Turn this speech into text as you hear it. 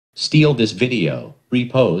Steal this video,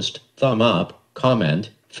 repost, thumb up, comment,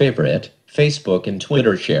 favorite, Facebook and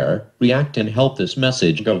Twitter share, react and help this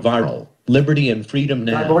message go viral. Liberty and freedom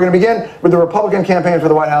now. Right, but we're going to begin with the Republican campaign for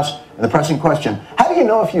the White House and the pressing question, how do you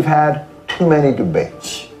know if you've had too many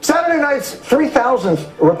debates? Saturday night's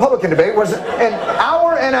 3,000th Republican debate was an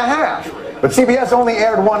hour and a half, but CBS only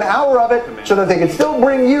aired 1 hour of it so that they could still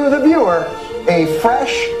bring you, the viewer, a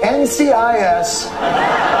fresh NCIS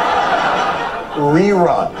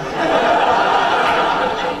rerun.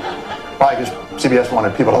 Probably because CBS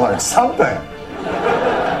wanted people to learn something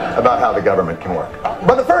about how the government can work.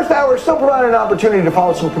 But the first hour still provided an opportunity to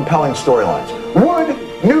follow some compelling storylines. Would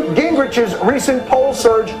Newt Gingrich's recent poll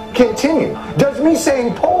surge continue? Does me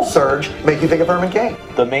saying poll surge make you think of Herman Cain?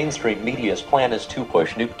 The mainstream media's plan is to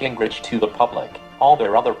push Newt Gingrich to the public. All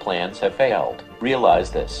their other plans have failed.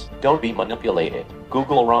 Realize this. Don't be manipulated.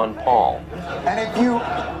 Google Ron Paul. And if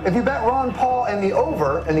you bet Ron Paul and the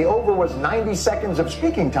over was 90 seconds of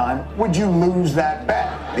speaking time, would you lose that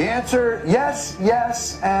bet? The answer, yes,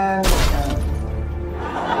 and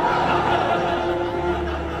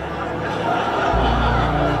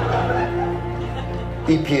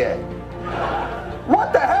EPA.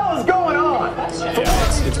 What the hell is going on?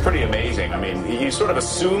 Yeah, it's pretty amazing. I mean, you sort of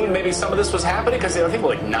assumed maybe some of this was happening because I think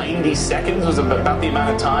like 90 seconds was about the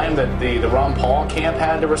amount of time that the Ron Paul camp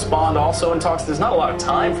had to respond also in talks. There's not a lot of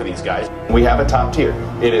time for these guys. We have a top tier.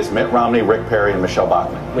 It is Mitt Romney, Rick Perry, and Michelle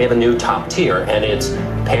Bachmann. We have a new top tier, and it's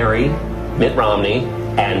Perry, Mitt Romney,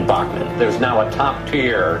 and Bachmann. There's now a top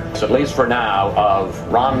tier, at least for now, of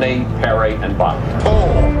Romney, Perry, and Bachmann.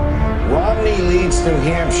 Poll. Romney leads New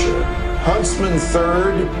Hampshire. Huntsman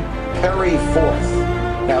third, Perry fourth.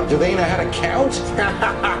 Now, do they know how to count?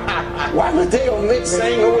 Why would they omit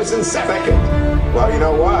saying who was in second? Well, you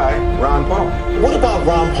know why? Ron Paul. What about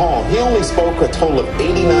Ron Paul? He only spoke a total of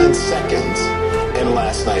 89 seconds in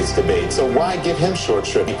last night's debate. So why give him short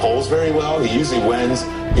shrift? He polls very well. He usually wins,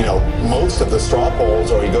 most of the straw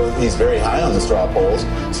polls, or he's very high on the straw polls.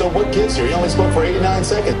 So what gives you? He only spoke for 89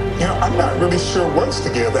 seconds. I'm not really sure what's to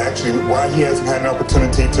give, actually, why he hasn't had an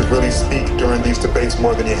opportunity to really speak during these debates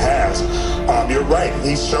more than he has. You're right.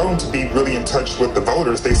 He's shown to be really in touch with the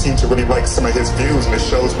voters. They seem to really like some of his views, and it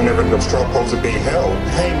shows whenever the straw polls are being held.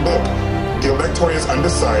 Hey, look. The electorate is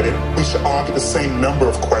undecided. We should all get the same number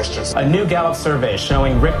of questions. A new Gallup survey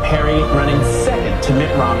showing Rick Perry running second to Mitt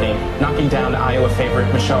Romney, knocking down Iowa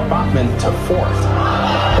favorite Michelle Bachmann to fourth.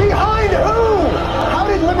 Behind who? How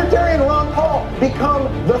did Libertarian Ron Paul become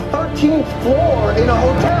the 13th floor in a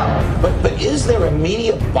hotel? But is there a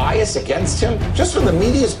media bias against him? Just from the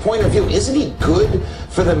media's point of view, isn't he good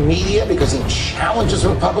for the media because he challenges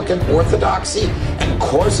Republican orthodoxy and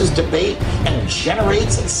causes debate and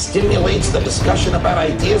generates and stimulates the discussion about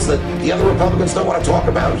ideas that the other Republicans don't want to talk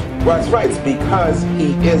about? Well, that's right. It's because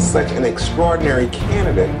he is such an extraordinary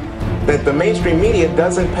candidate that the mainstream media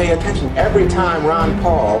doesn't pay attention. Every time Ron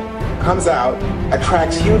Paul comes out,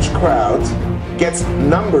 attracts huge crowds, gets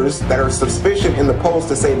numbers that are sufficient in the polls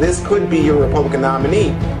to say this could be your Republican nominee,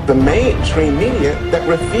 the mainstream media that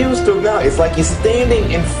refuse to acknowledge. It's like he's standing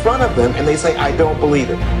in front of them and they say, I don't believe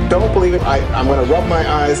it. Don't believe it. I'm going to rub my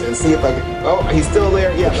eyes and see if I can. Oh, he's still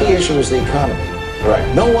there. Yeah. The key issue is the economy.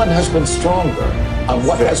 Right. No one has been stronger on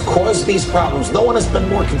what has caused these problems. No one has been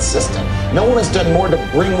more consistent. No one has done more to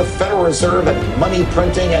bring the Federal Reserve and money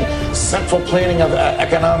printing and central planning of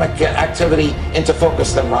economic activity into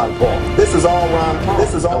focus than Ron Paul. This is all Ron Paul.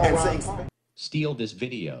 This is all Ron Paul. Steal this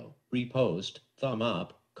video, repost, thumb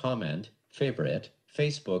up, comment, favorite,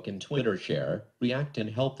 Facebook and Twitter share, react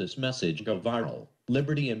and help this message go viral.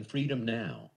 Liberty and freedom now.